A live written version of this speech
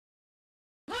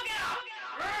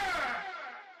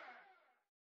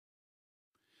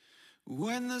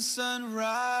When the sun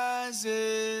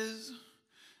rises,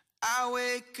 I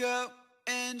wake up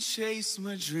and chase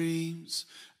my dreams.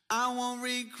 I won't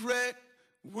regret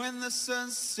when the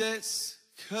sun sets,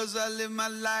 'cause I live my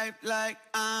life like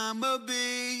I'm a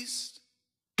beast.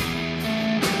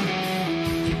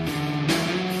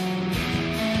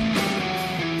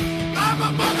 I'm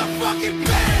a motherfucking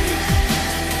beast.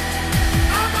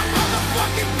 I'm a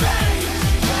motherfucking beast.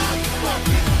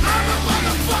 I'm a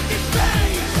motherfucking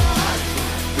beast.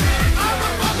 I'm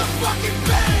a motherfucking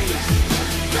beast.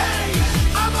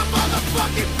 I'm a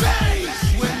motherfucking beast.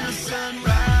 When the sun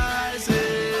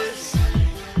rises,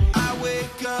 I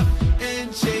wake up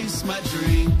and chase my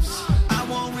dreams. I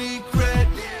won't regret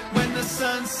when the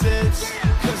sun sets,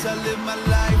 'cause I live my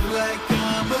life like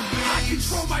I'm a beast. I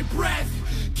control my breath,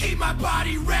 keep my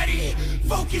body ready,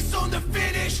 focus on the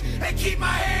finish, and keep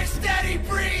my head steady.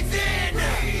 Breathe in,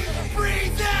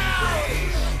 breathe out,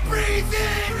 breathe in.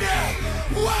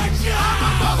 Watch out, I'm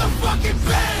a motherfucking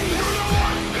beast.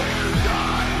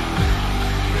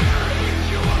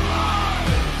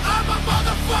 I'm a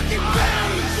motherfucking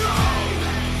beast.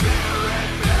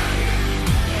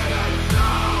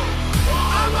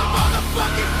 I'm a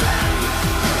motherfucking beast.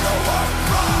 You know what's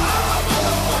wrong? I'm a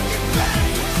motherfucking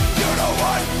beast. You know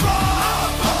what's wrong? I'm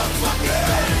a motherfucking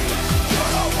beast. You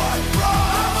know what's wrong?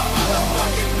 I'm a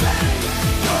motherfucking beast.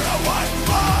 You know what's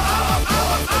wrong?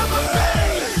 I'm a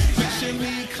beast. Picture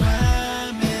me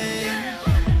climbing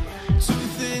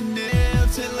tooth and nail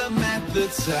till I'm at the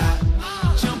top.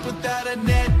 Jump without a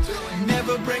net,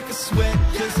 never break a sweat,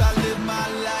 'cause I live my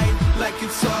life like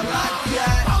it's all I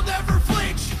got. I'll never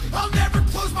flinch, I'll never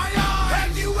close my eyes.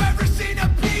 Have you ever seen a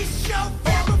beast show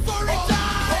fear before it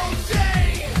dies? All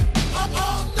day,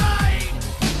 all night,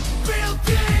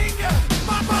 building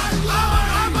my life.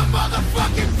 I'm a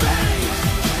motherfucking beast.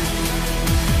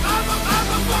 I'm a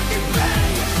fucking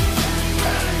beast.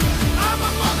 I'm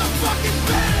a motherfucking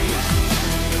beast.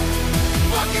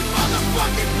 Fucking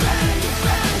motherfucking beast.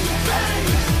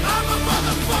 I'm a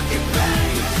motherfucking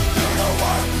beast. You know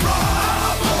what's wrong?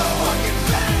 I'm a motherfucking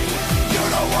beast. You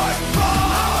know what's wrong?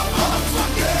 I'm a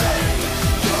motherfucking beast.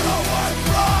 You know what's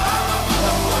wrong? I'm a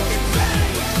motherfucking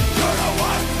beast. You know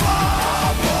what's wrong?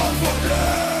 I'm a motherfucking.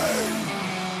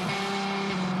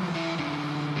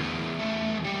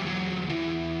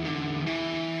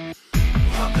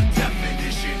 I'm the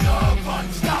definition of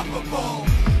unstoppable.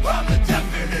 I'm the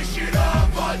definition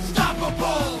of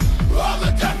unstoppable. I'm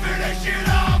the definition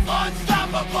of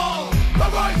unstoppable.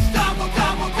 I'm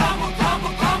unstoppable,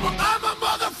 I'm a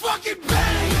motherfucking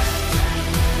beast.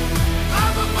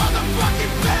 I'm a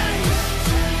motherfucking beast.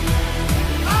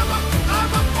 I'm a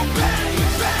beast.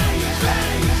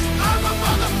 I'm a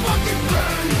motherfucking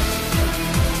beast.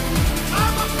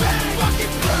 I'm a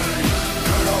fucking beast.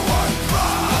 You know what's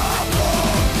wrong?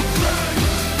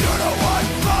 You know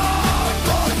what's wrong?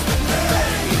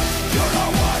 You know what's wrong? You know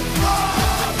what's wrong? You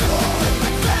know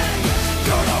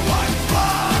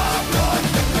what's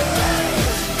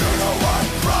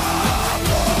wrong?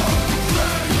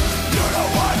 You know what's wrong? You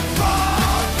know what's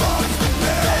wrong?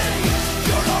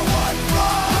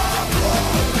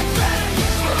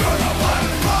 You know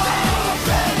what's wrong?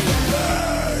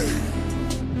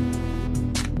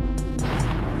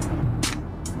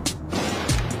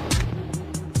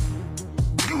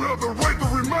 You have the right to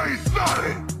remain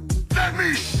silent. Let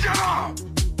me shut up.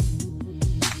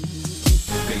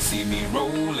 They see me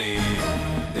rolling,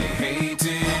 they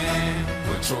hating,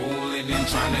 patrolling and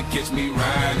trying to catch me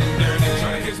riding dirty,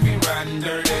 trying to catch me riding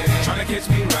dirty, trying to catch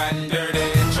me riding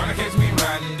dirty, trying to catch me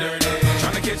riding dirty,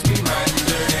 trying to catch me riding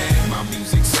dirty. My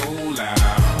music's so loud,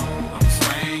 I'm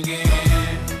swinging,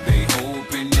 they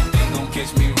hoping that they gon'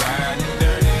 catch me riding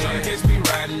dirty, trying to catch me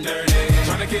riding dirty,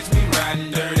 trying to catch me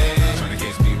riding dirty, trying to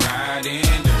catch me riding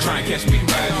dirty, trying to catch me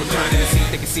riding dirty.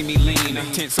 They can see me lean,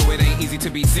 tense so it ain't easy to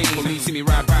be seen. Police see me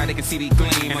ride by, they can see the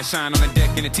gleam, and I shine on the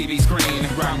deck in the TV screen.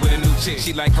 Riding with a new chick,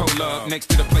 she like cola. Next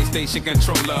to the PlayStation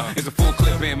controller is a full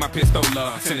clip in my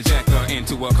pistola. Send a jacker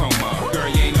into a coma. Girl,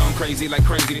 you ain't know I'm crazy like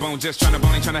Crazy Bone, just tryna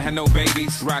bone, ain't tryna have no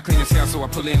babies. Ride clean as hell, so I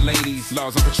pull in ladies.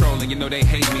 Laws on patrol, and you know they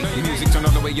hate me. The music turn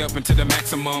all the way up into the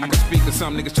maximum. I can speak to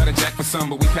some niggas try to jack for some,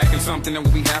 but we packing something that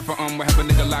we have for we have a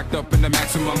nigga locked up in the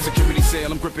maximum security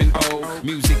cell. I'm gripping O,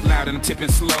 music loud and I'm tipping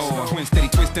slow. Twin steady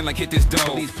twisting like hit this dough.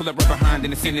 Police pull up right behind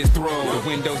and it's in his throat. The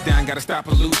windows down, gotta stop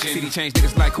pollution. City change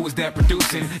niggas like who is that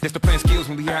producing? That's the plan skills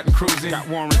when we out and cruising. Got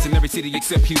warrants in every city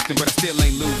except Houston, but I still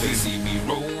ain't losing. They see me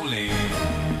rolling,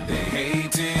 they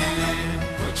hating,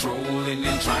 patrolling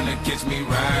and trying to catch me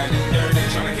riding dirty,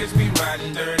 trying to catch me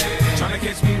riding dirty, trying to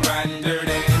catch me riding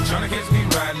dirty, trying to catch me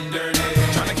riding dirty,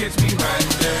 trying to catch me riding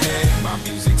dirty. My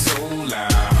music's so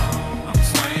loud, I'm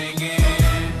swinging.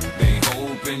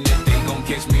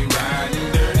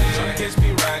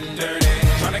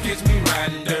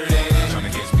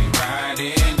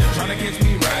 tryna catch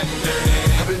me riding dirty.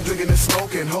 I've been drinking and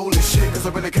smoking, holy shit, cause I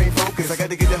really can't focus. I got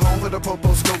to get it home with a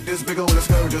popo scope, this big old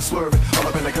scourge just swerving. All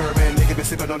up in the curb, and nigga been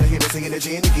sipping on the Hennessy and the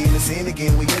gin again, and sin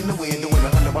again. We in the wind, doing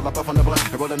 100 while I puff on the blunt.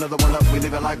 I roll another one up, we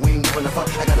living like we ain't giving a fuck.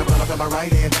 I got a blunt up in my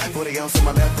right hand, 40 ounce in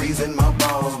my left, freezing my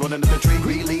balls. Running up the tree,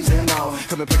 green leaves and all.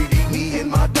 Coming pretty deep, me and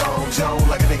my dog, Joe.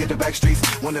 Like a nigga the back streets,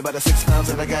 wondering about the 6 pounds,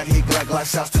 and I got hit, glock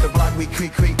shots to the block, we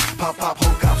creak, pop,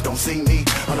 whole cops don't see me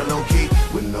on the low key.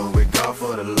 With no regard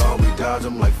for the law, we dodge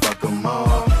them like fuck them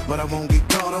all. But I won't get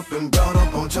caught up and brought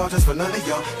up on charges for none of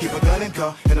y'all. Keep a gun in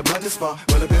car, and a blunt is spot.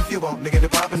 Run up if you want, nigga, the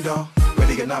poppin' dog.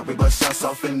 Ready or not, we bust shots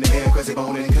off in the air, crazy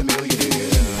bone and chameleon.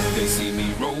 They see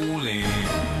me rolling,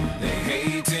 they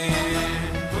hating,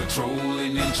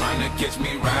 patrolling and trying to catch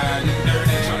me riding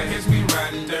dirty. Trying to catch me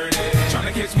riding dirty. Trying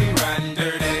to catch me riding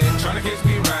dirty. Trying to catch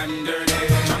me riding dirty.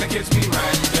 Trying to catch me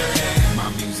riding dirty. My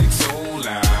music's so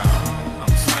loud,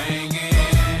 I'm swinging.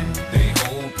 They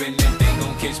hoping that they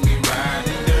gon' catch me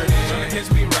riding dirty. Trying to catch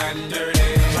me riding dirty.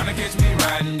 Trying to catch me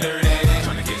riding dirty.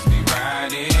 Trying to catch me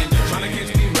riding dirty. Trying to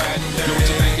catch me riding dirty. Know what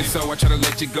you thinking, so I try to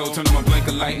let you go. Turn on my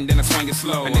blinker light and then I swing it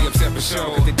slow. And they upset for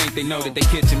sure, cause they think they know that they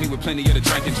catching me with plenty of the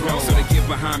drink and draw. So they get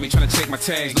behind me, trying to check my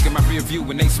tags. Look at my rear view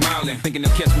when they smiling, thinking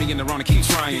they'll catch me in the wrong and keep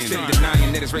trying. Steady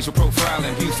denying that it's racial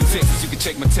profiling. Houston, Texas, you can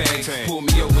check my tags. Pull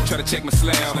me over, try to check my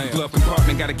slab. Glove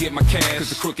compartment, gotta get my cash. Cause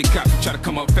the crooked cops try to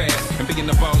come up fast. And being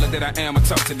the baller that I am, I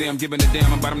talk to them, giving a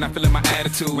damn about I'm not feeling my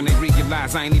attitude. When they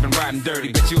realize I ain't even riding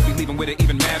dirty, bet you'll be leaving with it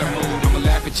even madder mood. I'ma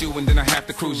laugh at you and then I have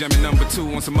to cruise. Jamming number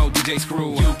 2 on some old DJ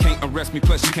screw. You can't arrest me,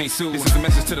 plus you can't sue. This is a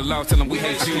message to the law, tell them we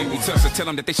hate you. We tough, so tell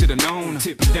them that they should've known.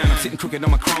 Tip me down, I'm sitting crooked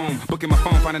on my chrome. Booking my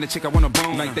phone, finding a chick I wanna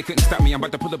bone. Like they couldn't stop me, I'm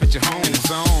about to pull up at your home. In the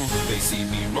zone, they see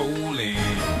me rolling,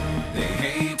 they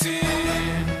hating,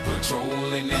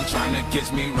 patrolling and trying to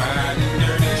catch me riding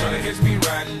dirty. Trying to catch me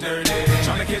riding dirty.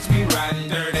 Trying to catch me riding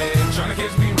dirty. Trying to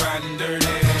catch me riding dirty.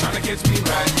 Trying to catch me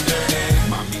riding dirty.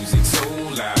 My music's so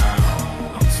loud,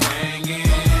 I'm swinging.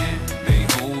 They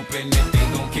hoping that they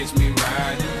gon' catch me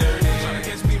riding dirty. Trying to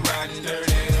catch me riding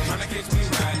dirty. Trying to catch me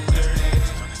riding dirty.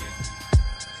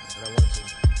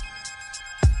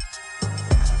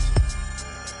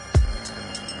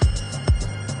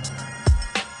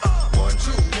 One,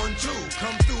 two,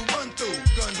 come through, run through.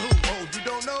 Gun who? Oh, you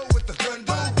don't know what the gun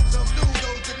do? Some do,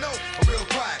 those that know are real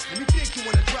quiet. When you think you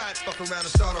wanna try it, fuck around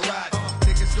and start a ride.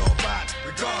 Niggas gon' buy it,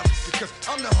 regardless, because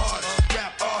I'm the hardest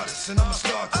rap artist, and I'ma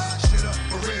start this shit up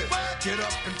for real. Get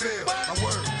up and feel my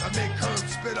words. I make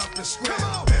herbs spit up and squeal.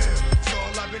 It's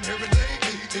all I've been hearing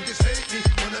lately. Niggas hate me,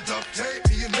 wanna duct tape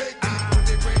me and make me put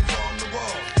their brains on the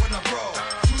wall when I brawl.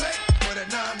 Too late for that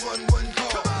 911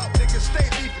 call. Niggas stay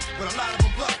beefing, but a lot of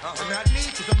them bluff. And not me,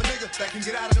 cause I'm a nigga that can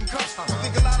get out of them cuffs. You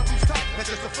think a lot of them's tough, that's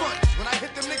just a front. When I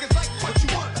hit them niggas like, what you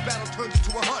want? A battle turns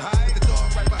into a hunt. With the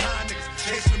dog right behind niggas,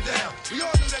 chasing them down. We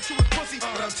all knew that you was pussy,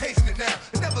 but I'm tasting it now.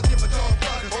 And never give a dog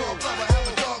blood, cause dog blood will have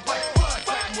a dog like blood.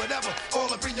 Fighting whatever,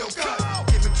 all up in your gut.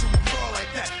 Give it to them raw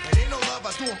like that. It ain't no love,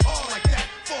 I do them all like that.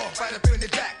 Fall right up in the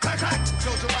back. Clack, clack.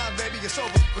 Close your eyes, baby, it's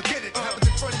over. Forget it. Happens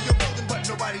in front of your building, but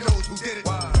nobody knows who did it.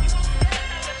 Where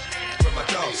my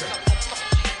dogs at?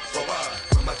 Where my dogs at?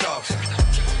 Where my dogs at?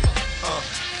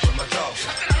 Where my dogs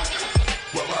at?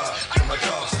 Where my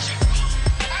dogs at?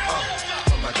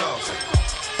 Where my dogs at?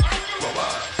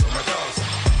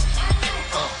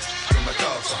 Where my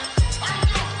dogs at?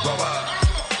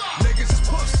 Niggas is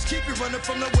pussies, keep you running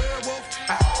from the werewolf.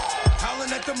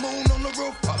 Howling at the moon on the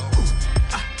roof.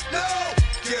 No!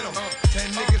 Get 'em.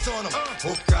 10 niggas on 'em.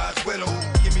 Hope God's with 'em.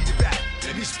 Give me the back,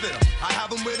 let me split 'em. I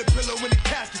have 'em with a pillow when the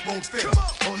casket won't fit 'em.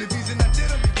 Only reason I did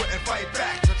 'em, he wouldn't fight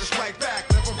back. Just to strike back,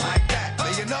 never like that.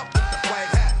 Laying up with the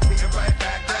white hat, hitting right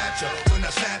back at ya. When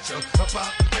I snatch 'em,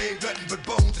 about the grave, nothing but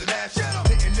bones and ashes.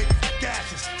 Hitting niggas with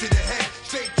gashes to the head,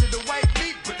 straight to the white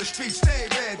meat, but the streets stay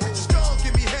red. Strong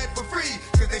give me head for free,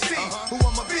 cause they see who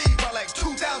I'ma be by like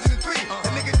 2003.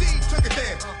 And nigga D took it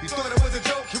there. He thought it was a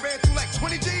joke, he ran through like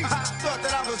 20 G's. Thought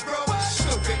that I was broke,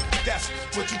 stupid. That's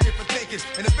what you get for thinking.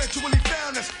 And eventually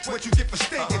found that's what you get for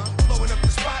stinking. Blowing up the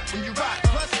spot when you rock.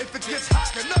 Plus, if it gets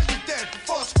hot, I know you dead for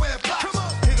 4 square blocks. Come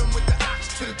on, hit 'em with the ox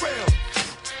to the grill.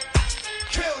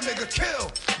 Kill, nigga,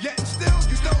 kill. Yet and still,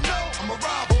 you don't know I'm a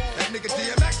robber. That nigga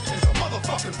DMX is a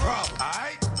motherfucking problem.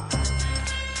 Alright?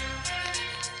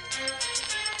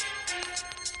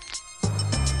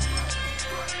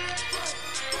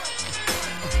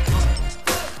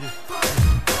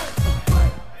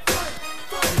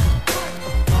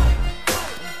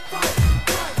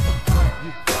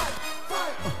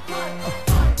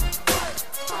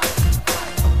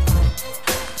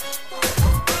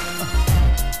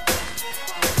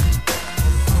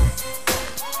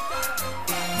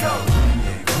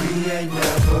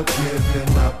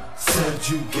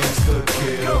 said you gangsta,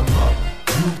 get 'em up.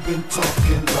 You've been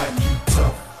talking like you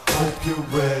tough. Hope you're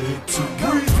ready to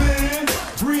breathe in,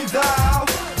 breathe out,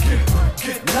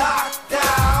 get knocked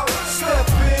out. Step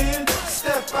in,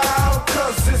 step out,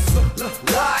 cause it's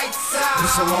lights out.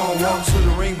 It's a long walk to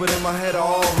the ring, but in my head I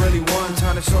already won.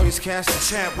 Time to show these cats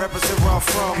the champ, represent where I'm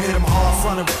from. Hit him hard in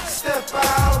front of him. Step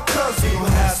out, cause he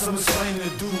gon' have some explaining to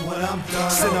do when I'm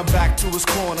done. Send him back to his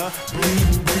corner,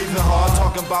 bleeding, breathing hard,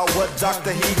 talking about what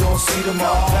doctor he gon' see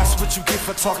tomorrow. That's what you get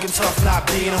for talking tough, not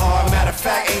being hard. Matter of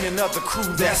fact, ain't another crew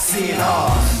that's seeing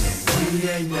hard. We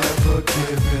ain't never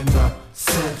giving up.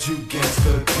 Said you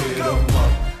gangsta, get 'em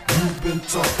up. You've been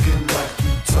talking like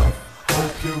you tough.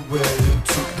 Hope you're ready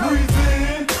to breathe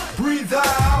in, breathe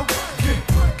out,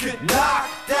 get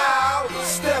knocked out.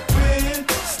 Step in,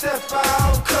 step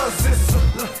out, cause it's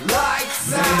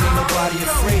lights out. Man, ain't nobody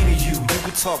afraid of you. You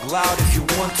can talk loud if you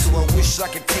want to. I wish I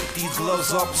could take these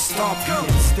gloves off and stomp you.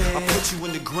 Instead, I put you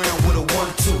in the ground with a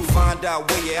 1-2. Find out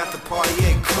where you at the party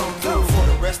ain't come through. For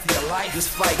the rest of your life, this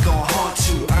fight gon' haunt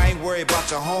you. I ain't worried about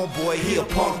your homeboy, he a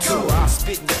punk too. I'll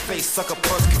spit in your face, sucker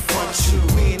punch, confront you.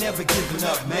 We ain't never giving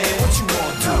up, man. What you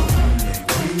wanna do?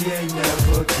 We ain't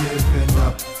never giving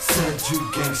up. Said you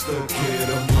gangsta, get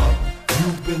 'em up.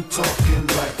 You've been talking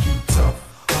like you tough.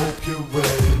 Hope you're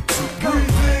ready to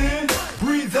breathe in,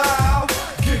 breathe out,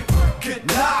 get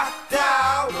knocked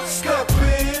out. Step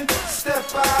in, step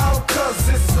out, cause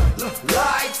it's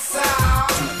lights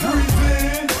out. Breathe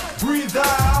in, breathe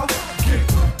out,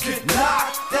 get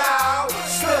knocked out.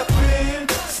 Step in,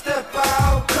 step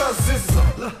out, cause it's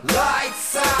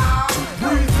lights out.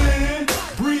 Breathe in,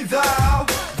 breathe out,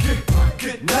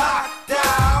 get knocked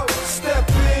out. Step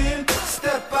in,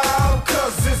 step out,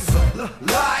 cause it's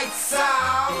lights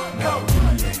out. No,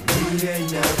 we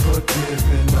ain't never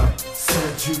giving up.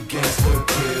 Said you gangsta,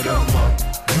 get 'em up.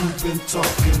 You've been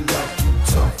talking like you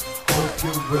tough. Hope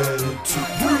you're ready to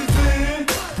breathe in,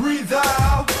 breathe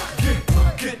out,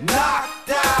 get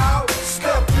knocked out.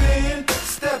 Step in,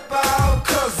 step out,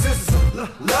 cause it's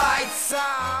lights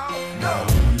out. No,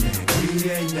 we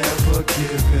ain't never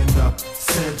giving up.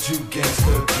 Said you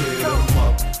gangsta, get 'em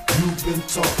up. You've been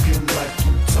talking like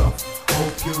you tough.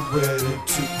 Hope you're ready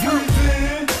to breathe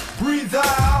in, breathe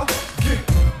out,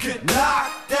 get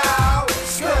knocked out.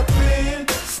 Step in,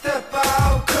 step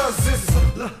out, cause it's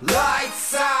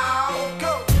lights out.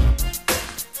 Go.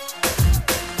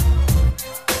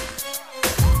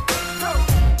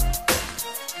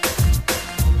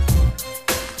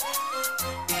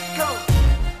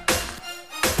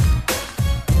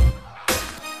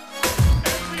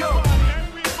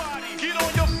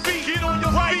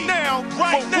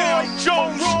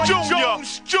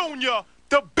 Jr.,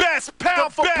 the best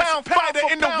pound for pound fighter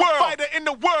in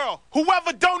the world.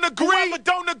 Whoever don't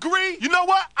agree, you know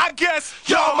what? I guess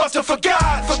y'all must have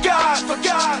forgot.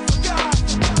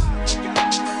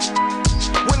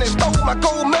 When they stole my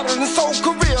gold medal and soul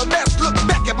career, let's look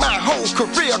back at my whole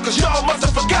career, cause y'all must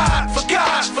have forgot.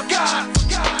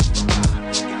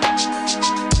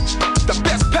 The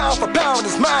best pound for pound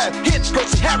is mine. Hit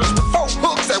Percy Harris with 4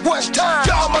 hooks at one time.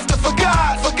 Y'all must have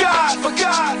forgot.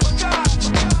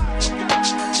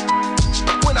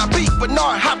 When I beat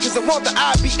Bernard Hopkins and won the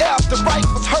IBF, the right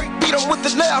was hurt, beat him with the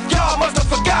left. Y'all must have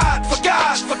forgot.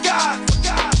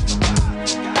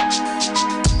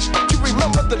 You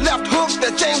remember the left hook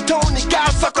that James Tony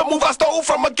got? Sucker move I stole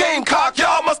from a Gamecock.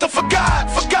 Y'all must have forgot.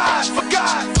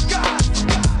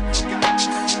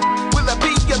 Will it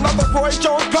be another Roy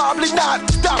Jones? Probably not.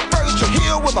 Stop Virgil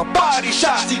Hill with a body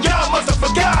shot. See, y'all must have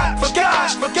forgot.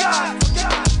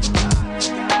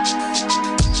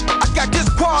 I got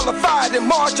disqualified in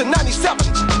March of '97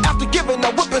 after giving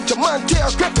a whipping to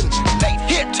Montel Griffin. Late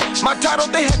hit, my title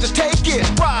they had to take it.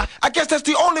 Why? I guess that's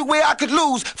the only way I could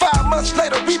lose. 5 months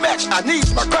later, rematch, I need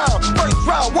my crown. First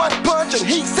round, 1 punch and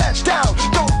he sat down.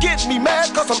 Don't get me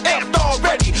mad, cause I'm amped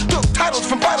already. Took titles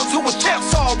from fighters who was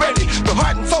champs already. The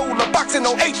heart and soul of boxing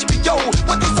on HBO.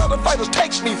 What these other fighters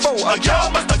take me for? Y'all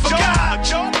must have forgot.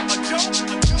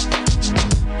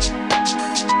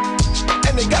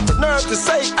 And they got the nerve to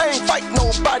say I ain't fight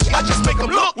nobody, I just make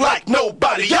them look like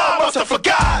nobody. Y'all must have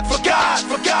forgot.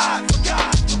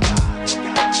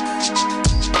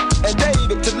 And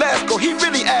David Telesco, he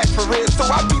really asked for it, so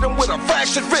I beat him with a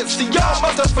fractured wrist. See, y'all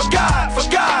must have forgot.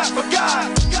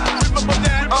 Remember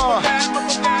that.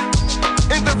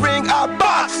 In the ring I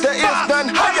box, there is none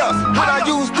higher. When I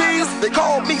use these, they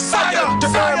call me sire. To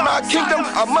earn my kingdom,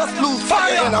 I must lose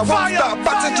fire. And I won't stop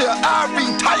boxing till I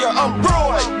retire. I'm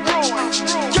Roy.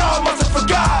 Y'all must have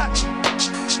forgot.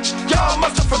 y'all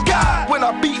must have forgot when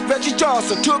I beat Reggie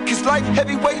Johnson, took his light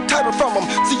heavyweight title from him.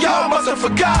 See, y'all must have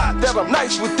forgot that I'm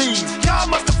nice with these. Y'all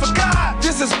must have forgot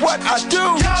this is what I do.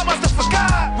 Y'all must have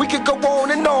forgot. We could go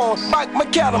on and on. Mike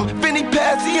McCallum, Vinny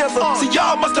Pazienza. See,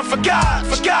 y'all must have forgot.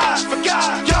 Y'all must have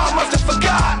forgot. Y'all must have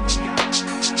forgot.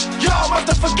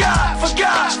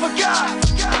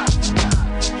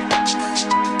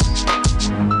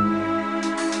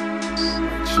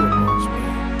 Chipmunks,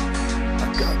 man. I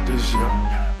got this, yo.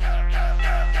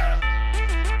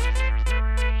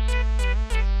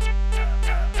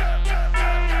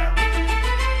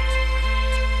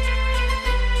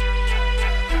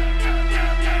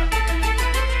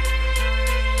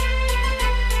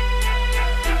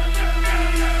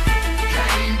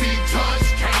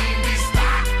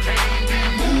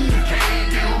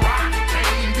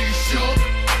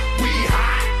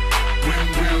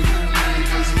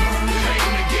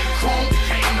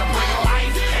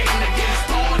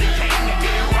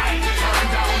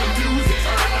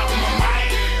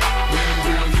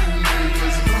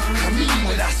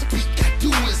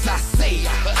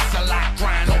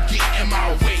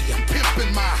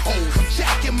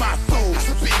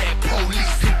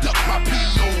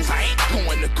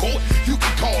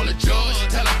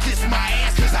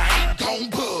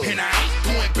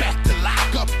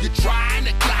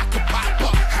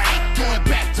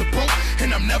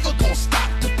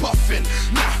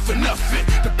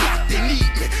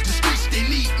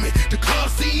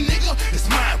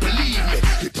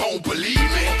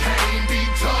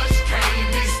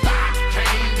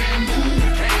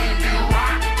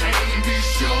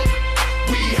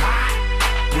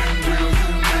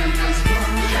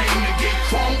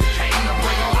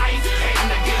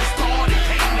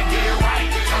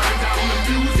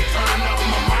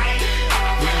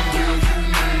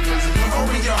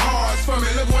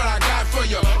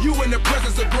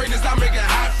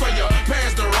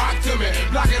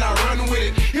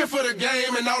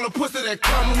 And all the pussy that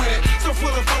come with it. So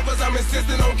full of focus, I'm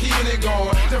insisting on keeping it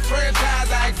going. The franchise,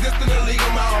 I exist in a league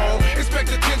of my own. Expect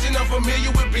attention, I'm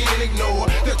familiar with being ignored.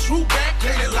 The true back,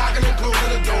 painted locking and closing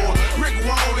the door. Brick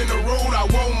wall in the road, I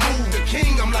won't move. The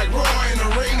king, I'm like Roy in the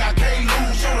ring, I can't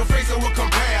lose. Show the face of what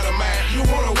compare to man. You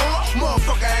wanna walk?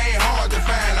 Motherfucker ain't hard to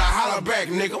find. I holler back,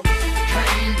 nigga.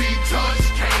 Can't be touched,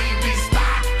 can't be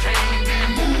stopped, can't be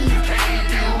moved, can't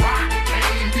be rocked,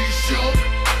 can't be shook.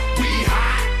 We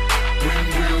hot. When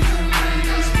will you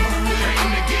niggas learn?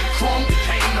 Came to get crunk,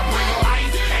 came to bring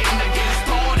life, came to get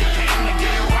started, came to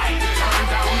get right. Turn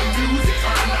down the music,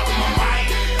 turn up my mic.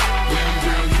 When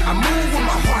will you I move when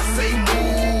my heart say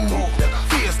move.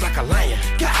 Feels like a lion,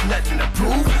 got nothing to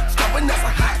prove. Stubborn as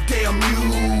a hot damn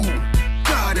mule.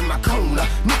 God in my corner,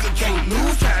 nigga can't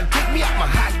lose. Try to take me out my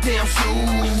hot damn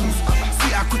shoes. See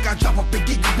how quick I drop up and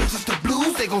get you bitches the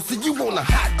blues. They gon' see you on the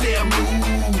hot damn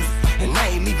news. And I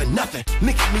ain't leaving nothing.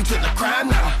 Linking me to the crime,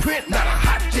 not a print, not a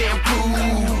hot damn clue.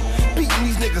 Beating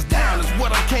these niggas down is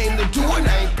what I came to do, and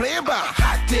I ain't playing by a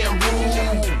hot damn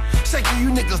rule. Shaking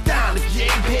you niggas down if you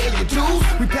ain't paying your dues.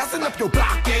 We passing up your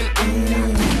block and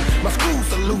ooh, my screws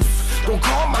are loose. Don't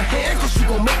call my hand, cause you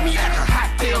gon' make me act a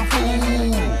hot damn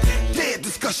fool. Dead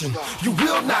discussion, you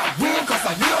will not win, cause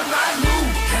I will not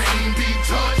lose. Can't be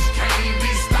touched, can't be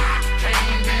stopped,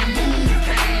 can't be moved,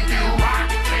 can't be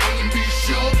rocked, can't be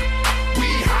shook.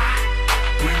 We hot.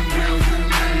 When will you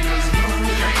niggas learn?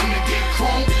 Came to get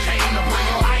crunk, came to bring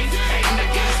life, came to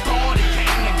get started,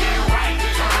 came to get right.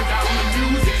 Turn down the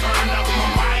music, turn up my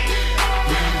mic.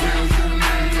 When will you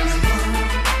niggas learn?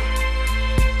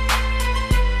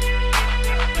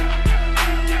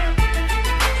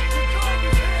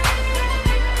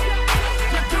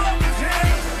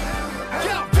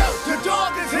 The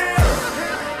dog is here.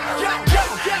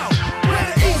 Where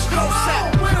the East Coast at?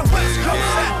 Where the West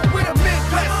Coast at? Where the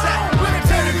Midwest at? Where the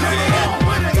category at?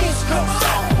 Where the East Coast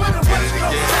at? Where the West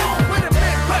Coast at? Where the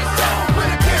Midwest at? Where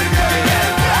the category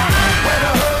at? Where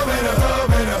the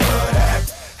hood at?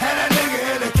 Had that nigga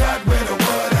in the cut where the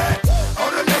wood at.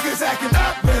 All the niggas acting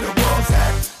up where the walls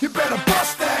at. You better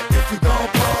bust that if you gon'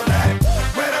 pull that.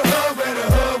 Where the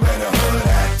hood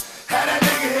at? Had that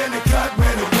nigga in the cut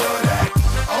where the wood at.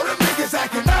 All the niggas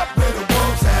acting up where the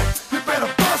wolves at. You better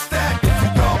bust that if you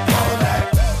gon' pull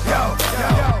that.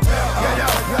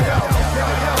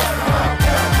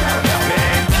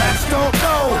 Man, cats don't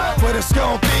know what it's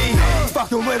gon' be.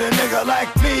 Fucking with a nigga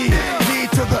like me. D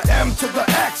to the M to the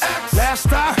X. Last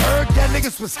I heard, that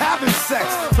niggas was having sex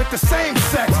with the same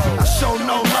sex. I show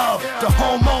no love to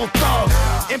homo thugs.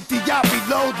 Empty yacht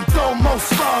reload and throw most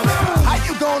slugs. How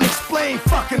you gonna explain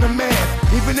fucking a man?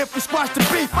 Even if we squash the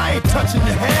beef, I ain't touching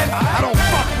your hand. I don't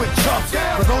fuck with chumps.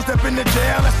 For those that been to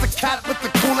jail, that's the cat with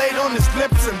the Kool-Aid on his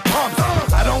lips and pumps.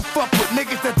 I don't fuck with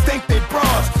niggas that think they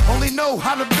bras. Only know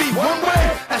how to be one way,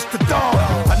 that's the dog.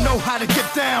 I know how to get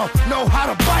down, know how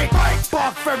to bite.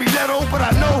 Bark very little, but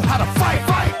I know how to fight.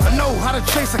 I know how to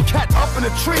chase a cat up in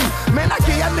a tree. Man, I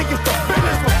give y'all niggas the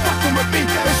business for fucking with me.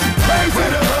 Is you crazy?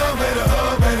 Where the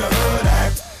hood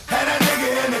at? Had that nigga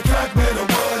in the cut where the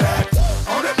wood at.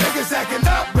 All them niggas acting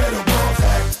up where the walls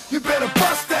at. You better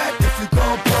bust that if you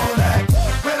gon' pull that.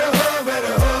 Where the hood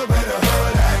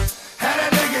at? Had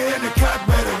that nigga in the cut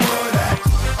where the wood at.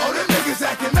 All them niggas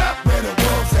acting up where the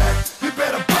walls at. You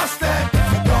better bust that if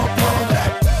you gon' pull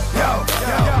that. Yo.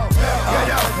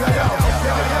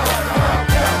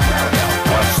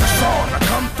 Once it's on, I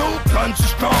come through, guns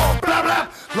are strong. Blah blah.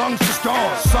 Lungs is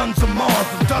gone, sons of Mars,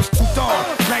 from dusk to dawn.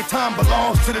 Nighttime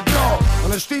belongs to the dog.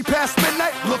 On the street past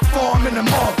midnight, look for him in the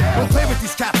mall. Don't play with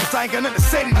these cats, cause I ain't got nothing to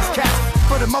say to these cats.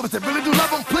 For the mothers that really do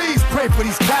love them, please pray for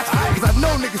these cats. Cause I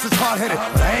know niggas is hard-headed,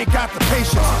 but I ain't got the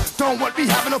patience. Don't want me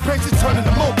having no patience, turning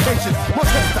to more patience. More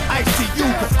trips to ICU,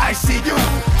 cause I see you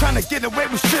trying to get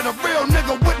away with shit a real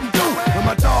nigga wouldn't do. Where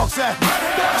my dogs at?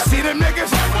 See them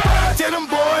niggas? Get them,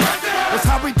 boys. That's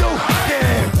how we do.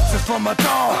 Yeah, this is for my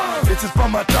dog. This is for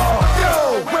my dog.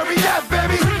 Yo, where we at,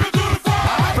 baby?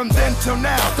 From then till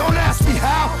now, don't ask me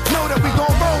how. Know that we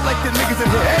gon' roll like the niggas in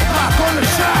here. Hey, lock on the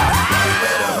shop.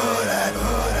 Where the hood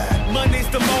at? Money's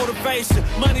the motivation,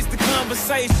 money's the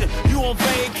conversation. You on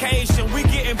vacation, we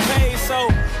getting paid, so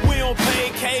we on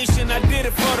vacation. I did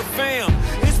it for the fam.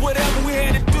 It's whatever we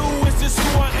had to do, it's just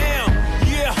who I am.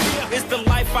 Yeah, it's the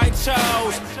life I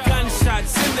chose.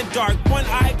 Gunshots in the dark, one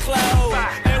eye closed.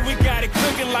 And we got it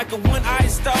cooking like a one-eye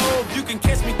stove. You can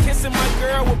catch me kissing my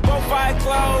girl with both eyes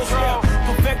closed. Yeah,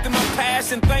 perfecting my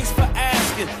passion, thanks for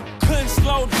asking. Couldn't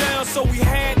slow down, so we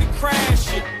had to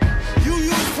crash it. You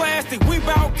use plastic, we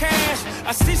bout cash.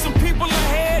 I see some people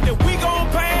ahead that we gon'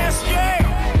 pass, yeah.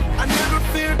 I never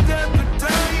fear death or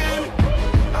dying.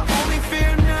 I only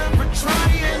fear never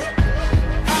trying.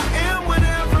 I am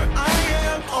whatever I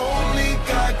am. Only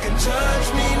God can judge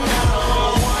me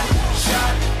now. One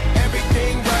shot,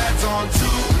 everything rides on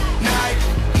tonight.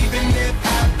 Even if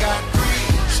I've got 3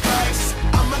 strikes,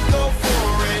 I'ma go for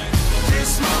it.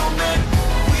 This moment,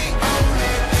 we own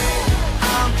it.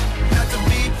 I'm not to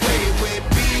be played with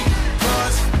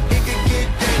because it could get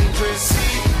dangerous.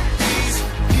 See these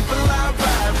people I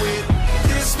ride with.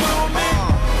 This moment,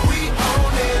 we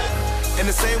own it. And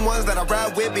the same ones that I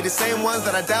ride with be the same ones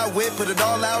that I die with. Put it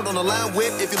all out on the line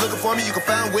with. If you're looking for me, you can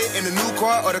find wit in the new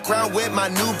car or the crown with. My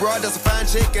new broad does a fine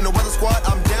chick in the weather squad.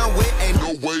 I'm down with. Ain't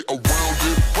no way around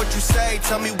it. What you say?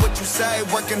 Tell me what you say.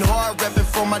 Working hard, repping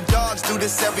for my dogs. Do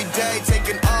this every day.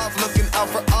 Taking off, looking out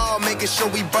for all. Making sure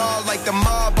we ball like the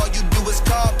mob. All you do is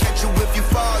call. Catch you if you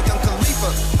fall. Young Khalifa.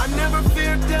 I never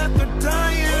fear death or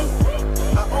dying.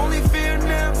 I only fear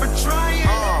never trying.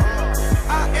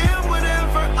 I am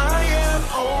whatever I am.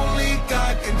 Only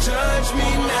God can judge me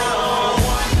now.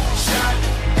 One shot,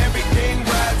 everything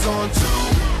rides on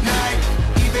tonight.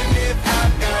 Even if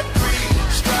I've got 3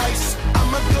 strikes,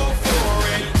 I'ma go for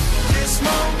it. This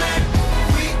moment,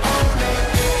 we own it.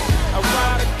 I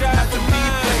ride or die Not to for be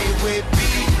mine. played with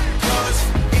because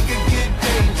it can get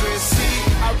dangerous. See,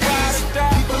 I ride or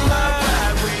die people for I mine.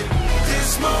 ride with.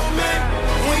 This moment,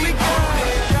 we own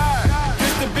it.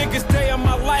 This the biggest day of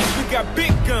my life. We got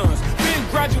big guns. Been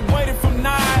graduated from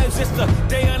knives. It's the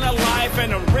day in a life,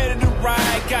 and I'm ready to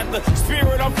ride. Got the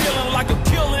spirit, I'm feeling like a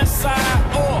kill inside.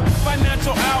 Or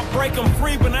financial outbreak, I'm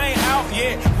free, but I ain't out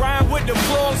yet. Ride with the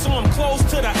plug, so I'm close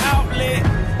to the outlet.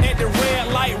 At the red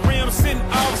light rim, sitting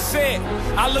offset.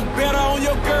 I look better on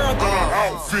your girl than an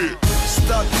outfit.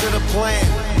 Stuck to the plan.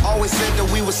 Always said that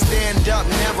we would stand up,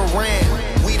 never ran.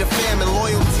 We the fam and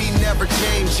loyalty never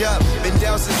change up. Been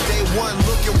down since day one,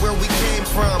 look at where we came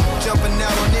from. Jumping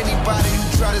out on anybody who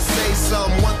try to say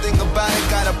something. One thing about it,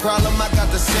 got a problem, I got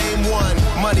the same one.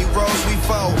 Money rolls, we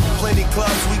fold. Plenty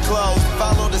clubs, we close.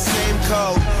 Follow the same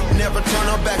code. Never turn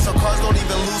our backs, our cars don't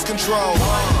even lose control.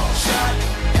 Shot,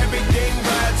 everything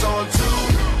rides on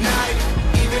tonight.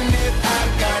 Even if I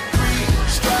got 3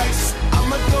 strikes,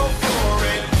 I'ma go for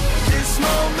it. This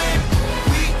moment,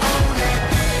 we own it.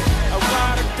 I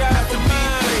ride or die Not to for be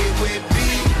mine. played with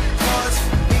because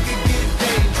it can get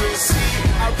dangerous. See,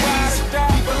 I ride or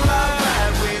die people for I mine.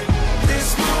 ride with. This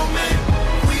moment,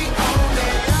 we own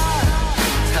it.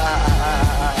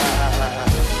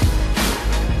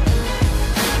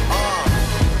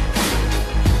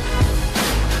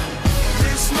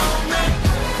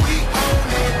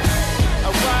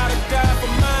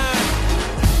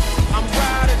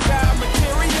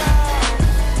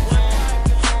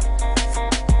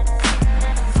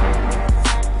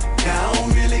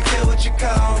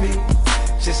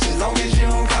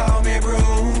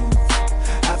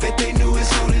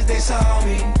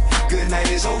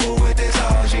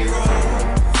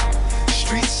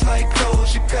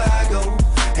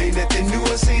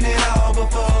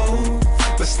 before,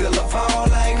 but still I fall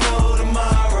like no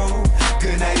tomorrow.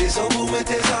 Good night is over with,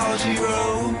 that's all she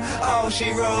wrote. All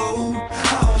she wrote,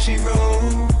 all she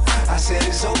wrote. I said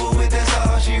it's over with, that's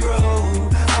all she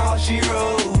wrote. All she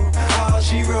wrote, all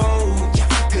she wrote.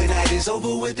 Good night is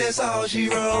over with, that's all she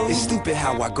wrote. It's stupid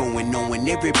how I go and knowing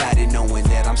everybody knowing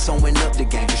that I'm sewing up the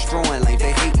game, destroying like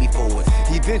they hate me for it.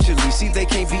 Eventually, see they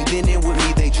can't beat, then in with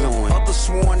me they join. Others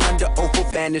sworn under oath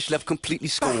or banished, left completely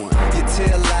scorned. You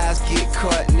tell lies, get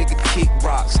caught, nigga kick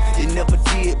rocks. You never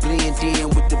did blend in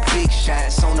with the big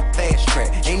shots on the fast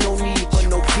track. Ain't no need for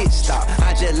no pit stop.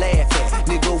 I just laugh at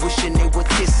nigga wishing they were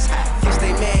this high. Guess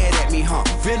they mad at me, huh?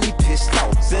 Really pissed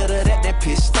off. Better that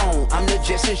pissed on. I'm the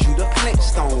Jetsons, you the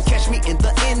Flintstone. Catch me in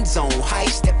the end zone, high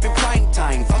step in prime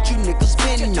time. Thought you niggas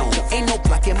been known. Ain't no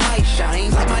block in my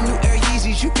shine. Like my new Air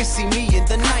Yeezys, you can see me in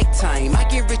the nighttime. I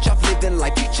get rich off living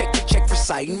life. You check the check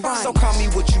reciting rhymes. So call me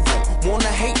what you want. Wanna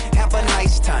hate? Have a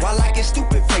nice time. While I get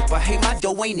stupid paper, hey, my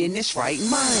dough ain't in this right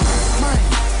mind.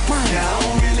 Now I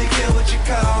don't really care what you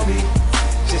call me,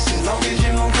 just as long as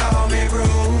you don't call me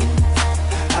rude.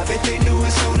 I bet they knew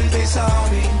as soon as they saw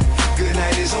me. Good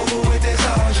night is over with, that's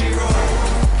all she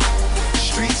wrote.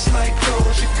 Streets like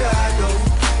cold Chicago,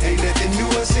 ain't nothing new,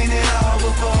 I've seen it all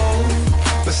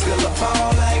before, but still I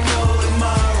fall like no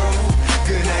tomorrow.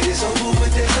 Good night is over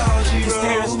with, that's all she wrote.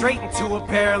 Staring straight into a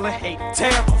barrel of hate,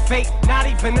 terrible fate. Not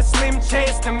even a slim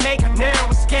chance to make a narrow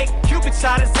escape. Cupid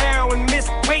shot his arrow and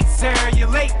missed. Wait, Sarah, you're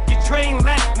late. Your train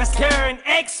left, mascara and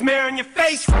egg smear in your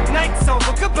face. Night's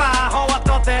over, goodbye. Oh, I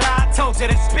thought that I told you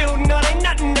that spilled nut ain't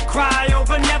nothing to cry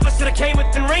over. Never should've came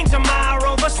within range of my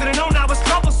rover. Should've known I was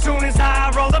trouble soon as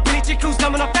I rolled up. Any chick who's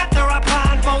dumb enough after I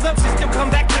blindfold up, she still come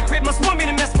back to the crib. Must want me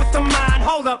to mess with the mind.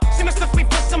 Hold up, she must have me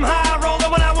for some high roller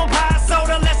when I won't buy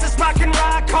soda. Less it's rock and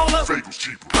ride cola.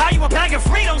 Buy you a bag of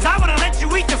Fritos, I would've let you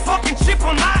eat the fucking chip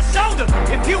on my shoulder.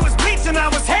 If you was bleach and I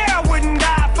was hair, I wouldn't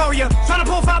die for you. Trying to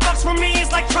pull $5 from me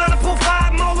is like trying to pull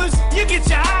 5 molars. You get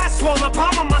your eyes swollen,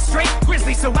 palm on my straight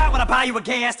grizzly. So why would I buy you a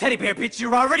gay ass teddy bear, bitch?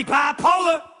 You're already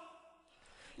bipolar.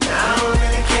 Now I don't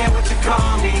really care what you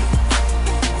call me.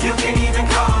 You can even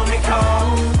call me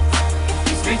cold.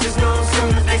 These bitches know as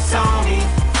soon as they saw me.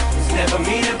 It's never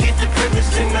me to get the privilege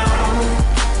to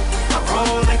know. I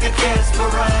roll like a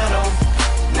desperado.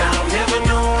 Now I don't never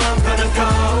know where I'm gonna go.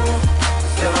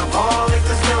 Still I ball like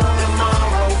there's no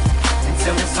tomorrow.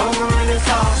 Until it's over and it's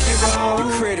all she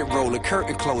wrote. The credit roller,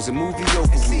 curtain closing, movie over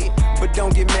with. But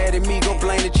don't get mad at me, go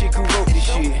blame the chick who wrote this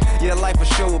shit. Yeah, life will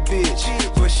show a bitch,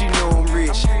 but she know I'm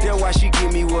rich. That's why she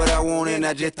give me what I want and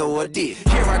I just throw a dick.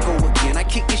 Here I go again, I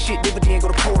kick this shit, never then go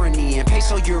to pouring in.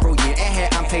 Peso, euro, yen, at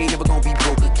hat I'm paid, never gonna be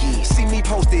broke again. See me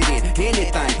posted in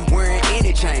anything, wearing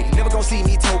any chain. Never gonna see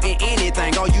me toting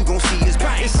anything, all you gon' see is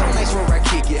pain. It's so nice where I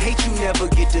kick it, hate you never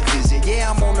get to visit.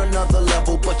 Yeah, I'm on another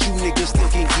level, but you niggas still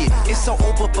can get. It's so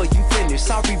over for you finished,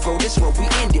 sorry bro, this where we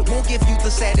end it. Won't give you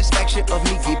the satisfaction of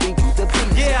me giving you the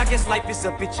business. Yeah, I guess life is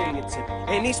a bitch, ain't it, tip?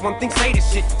 And these one thing say this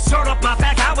shit. Shirt off my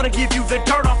back, I wanna give you the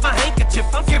dirt off my handkerchief.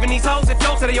 I'm giving these hoes a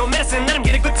dose of their own medicine, let them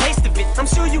get a good taste of it. I'm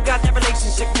sure you got that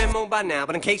relationship memo by now,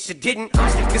 but in case you didn't, I'm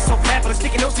stick this so fabulous,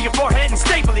 stick your nose to your forehead and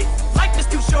staple it. Life is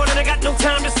too short and I got no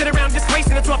time to sit around just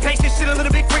wasting it. So I pace this shit a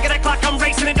little bit quicker, that clock I'm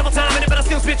racing it, double time in it, but I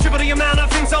still spit triple the amount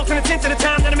of insults and a tenth of the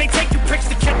time that it may take you pricks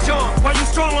to catch on. While you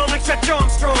strong on like stretch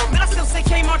Armstrong, man, I still say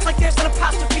Kmart's like there's an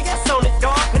apostrophe S on it,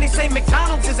 dog. And they say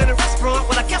McDonald's is in a restaurant,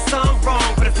 well I guess I'm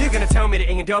wrong. But if you're gonna tell me that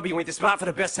A&W ain't the spot for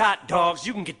the best hot dogs,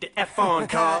 you can get the F on,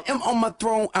 dog. I'm on my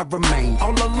throne, I remain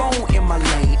all alone in my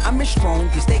lane. I'm as strong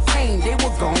as they came, they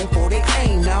were gone for they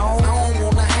came. No, I don't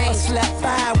wanna hang or slap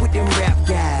by with them rap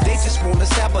guys. They just wanna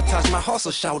sabotage my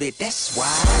hustle, shout it, that's why.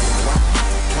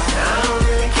 I don't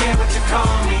really care what you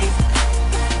call me.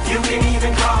 You can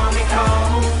even call me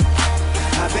cold.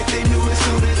 I bet they knew as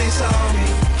soon as they saw me.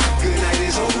 Good night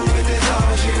is over with, that's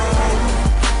all she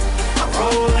wrote. I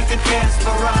roll like a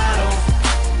desperado.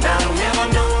 Now I don't never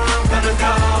know where I'm gonna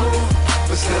go.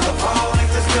 But still I fall like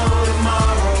there's no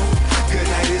tomorrow. Good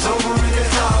night is over with,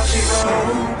 that's all she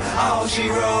wrote. All she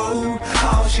wrote,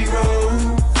 all she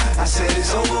wrote. I said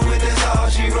it's over with, that's all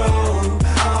she wrote.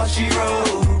 All she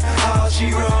wrote, all she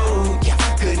wrote.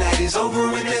 Yeah, good night is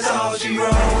over with, that's all she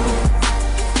wrote.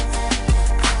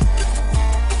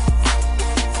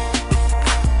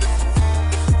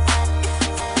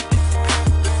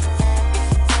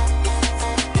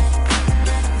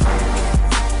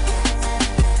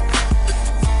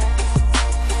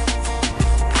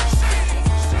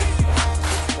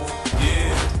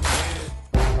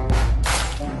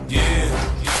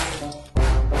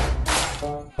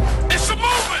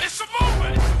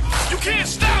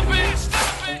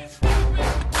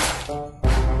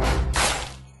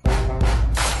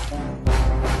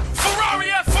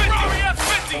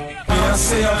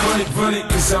 run it,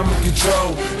 cause I'm in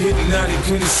control. Hitting out,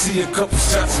 couldn't see a couple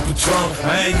shots of Patron.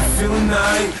 I ain't feeling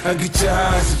alright, I get your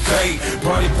eyes a kite.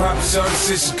 Party poppin', shawty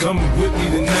said she coming with me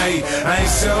tonight. I ain't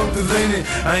self-deleting,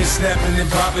 I ain't snapping and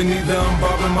popping either. I'm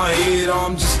bobbing my head, or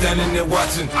I'm just standing there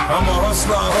watching. I'm a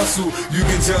hustler, I hustle, you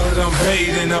can tell that I'm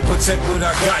paid. And I protect what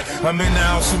I got, I'm in the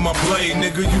house with my blade.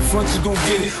 Nigga, you front, you gon'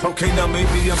 get it. Okay, now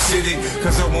maybe I'm sitting,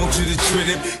 cause I want you to treat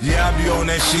it. Yeah, I be on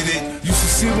that shit it. You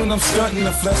should see when I'm stunting,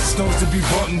 the flash stones to be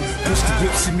bunting. Push the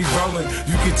whip, see me rolling,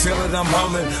 you can tell that I'm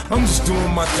howling. I'm just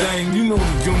doing my thing, you know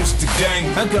the units, the gang.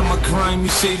 I got my crime, you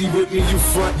shady with me, you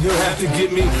front, you'll have to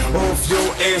get me off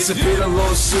your ass. If it a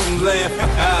lawsuit and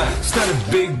laugh, it's not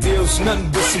a big deal, it's nothing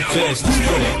but some cash. Let's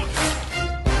go there.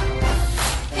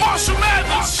 Marshall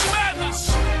Mathers!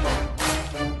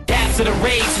 To the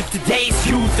rage of today's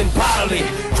youth and bottle it.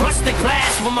 Crush the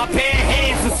glass with my bare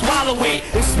hands and swallow it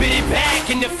and spit it back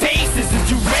in the faces of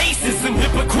you racists and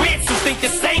hypocrites who think the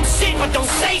same shit but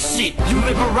don't say shit. You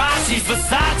Liberace's,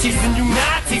 Versace's and you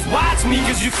Nazis. Watch me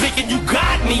cause you thinking you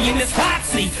got me in this hot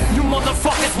seat. You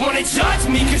motherfuckers wanna judge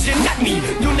me cause you're not me.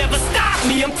 You'll never stop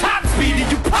me, I'm top speed and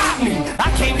you pop me.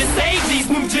 I came to save these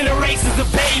new generations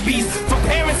of babies from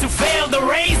parents who failed to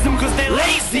raise them cause they're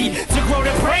lazy to grow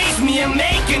to praise me and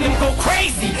making them go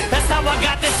crazy. That's how I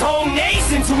got this whole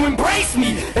nation to embrace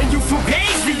me. And you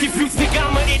fugazi if you think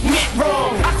I'ma admit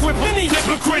wrong. I quit any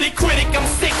hypocritic critic I'm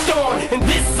sicked on. And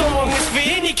this song is for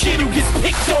any kid who gets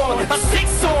picked on. A sick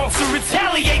song to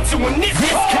retaliate to in this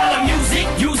kind of music.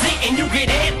 Use it and you get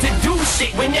amped to do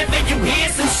shit. Whenever you hear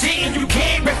some shit and you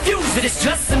can't refuse it, it's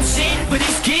just some shit for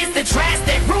these kids that trash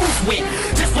their rules with.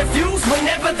 Just refuse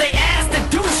whenever they ask to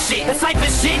do shit. The type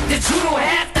of shit that you don't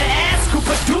have to ask who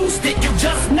produced it, you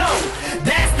just know.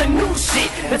 That's the new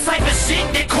shit, the type of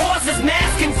shit that causes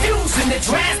mass confusion. The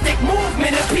drastic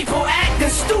movement of people acting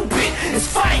stupid is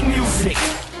fight music.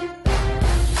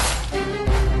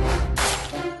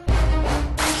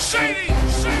 Shady,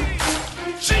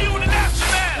 see you in the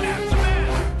aftermath.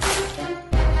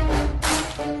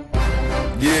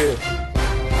 Yeah,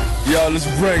 y'all, let's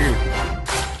bring it.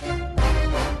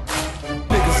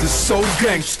 Niggas is so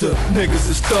gangster, niggas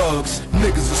is thugs.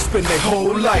 Niggas will spend their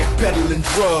whole life peddling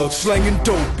drugs, slanging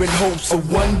dope in hopes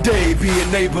of one day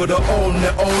being able to own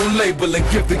their own label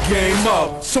and give the game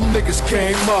up. Some niggas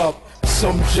came up,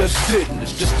 some just didn't.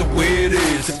 It's just the way it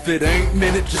is. If it ain't,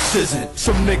 then it just isn't.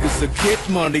 Some niggas will get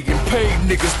money and pay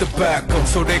niggas to back them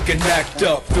so they can act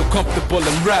up, feel comfortable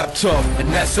and rap tough, and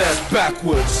that's ass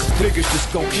backwards. Niggas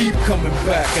just gon' keep coming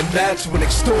back, and that's when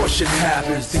extortion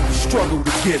happens. Then you struggle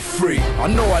to get free. I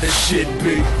know how this shit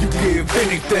be. You give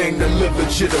anything to live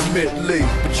legitimately,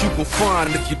 but you gon' find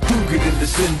if you do get in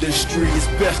this industry, it's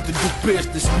best to do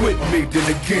business with me than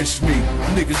against me.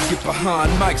 Niggas get behind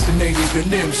mics and ain't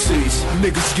even MCs.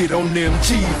 Niggas get on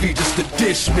MTV just to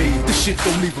dish me. This shit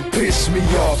don't even piss me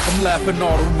off. I'm laughing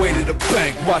all the way to the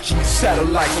bank, watching you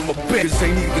satellite from a bench.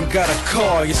 Ain't even got a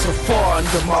car, you're so far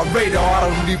under my radar. I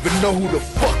don't even know who the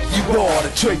fuck you are to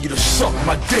tell you to suck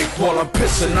my dick while I'm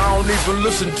pissing. I don't even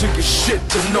listen to your shit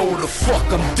to know who the fuck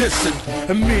I'm dissing.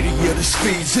 And media that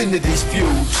speeds into these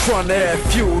views, trying to add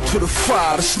fuel to the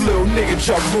fire. This little nigga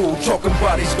Ja Rule talking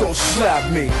about he's gon' slap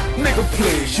me. Nigga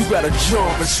please, you gotta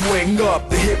jump and swing up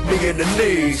to hit me in the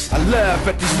knees. I laugh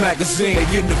at these magazines,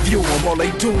 they interview them. All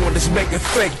they doing is making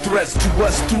fake threats to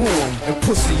us through them. And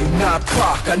pussy, you not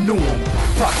Pac, I knew him.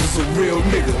 Pac is a real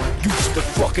nigga, you just a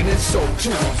fucking insult to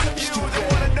him. You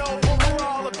wanna know what we're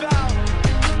all about?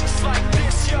 It's like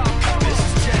this, y'all. This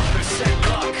is 10%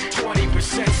 luck,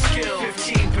 20% skill,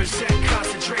 15%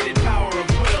 concentrated power of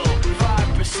will,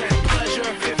 5% pleasure,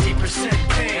 50%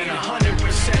 pain, and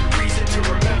 100% reason to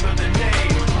remember the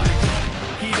name.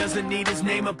 He doesn't need his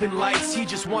name up in lights, he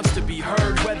just wants to be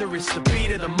heard, whether it's the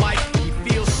beat or the mic. He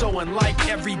feels so unlike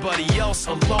everybody else,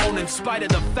 alone, in spite of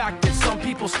the fact that some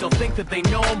people still think that they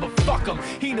know him, but fuck him,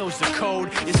 he knows the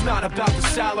code. It's not about the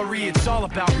salary, it's all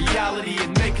about reality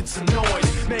and making some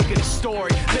noise, making a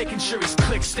story, making sure his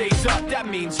click stays up. That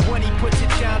means when he puts it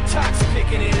down, Toc's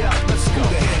picking it up. Let's go. Who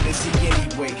the hell is he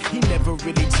anyway? He never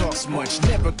really talks much,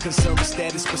 never concerned with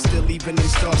status, but still even in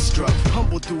starstruck.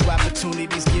 Humble through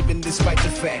opportunities given despite the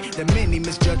fact that many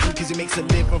misjudge him cause he makes a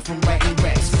living from writing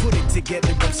raps. Put it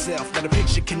together himself, now the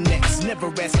picture connects. Never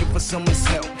asking for someone's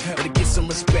help, or to get some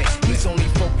respect. He's only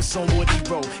focused on what he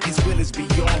wrote. His will is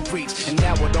beyond reach, and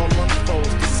now it all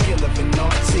unfolds. This skill of an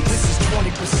artist. This is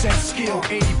 20% skill,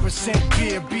 80%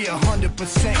 fear. Be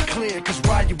 100% clear, cause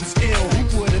Ryu was ill.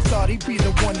 Who would've thought he'd be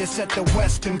the one that set the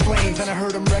West in flames? And I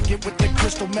heard him wreck it with the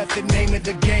crystal method, name of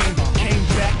the game. Came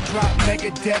back, dropped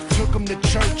Megadeth, took him to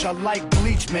church. I like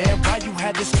Bleach, man. Ryu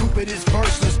had the stupidest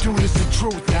verse. Let's do this the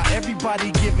truth. Now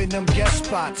everybody giving them guest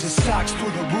spots and stocks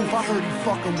through the roof. I heard he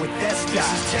fucking with that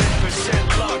stock. This is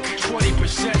 10% luck,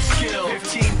 20% skill,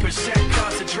 15%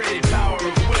 concentrated power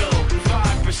of will,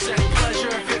 5% pleasure,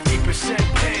 50%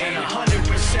 pain, and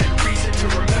 100% reason to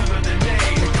remember the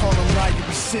name. They call him Ryu,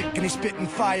 he's sick and he's spitting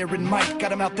fire and Mike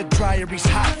got him out the dryer, he's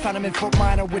hot. Found him in Fort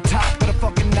Minor with top, but a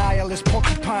fucking nihilist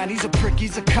porcupine. He's a prick,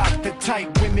 he's a cock. The type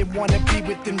women wanna be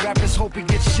with, and rappers hope he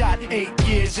gets shot. 8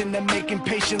 years in the making,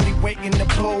 patiently waiting to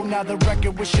blow. Now the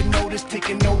record with your notice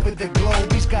taking over the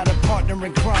globe. He's got a partner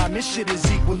in crime, this shit is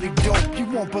equally dope. You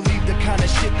won't believe the kind of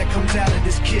shit that comes out of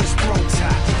this kid's throat.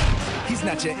 He's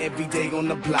not your everyday on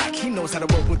the block. He knows how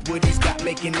to work with what he's got,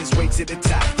 making his way to the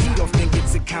top. He don't think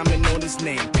it's a comment on his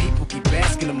name. People keep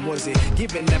asking him, was it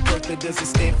given that birth that doesn't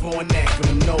stand for an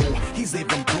acronym? No, he's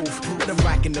living proof. With a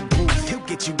rock in the booth, he'll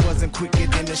get you buzzing quicker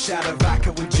than a shot of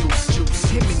vodka with juice.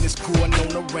 Him and his crew are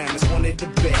known around as one of the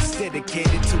best,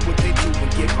 dedicated to what they do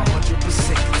and give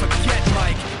 100%. Forget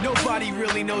Mike, nobody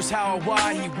really knows how or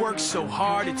why he works so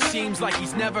hard. It seems like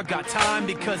he's never got time,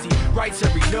 because he writes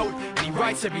every note and he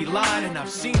writes every line. And I've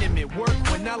seen him at work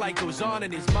when that light goes on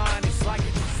in his mind. It's like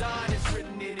a design is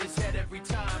written in his head every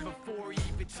time before he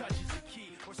even touches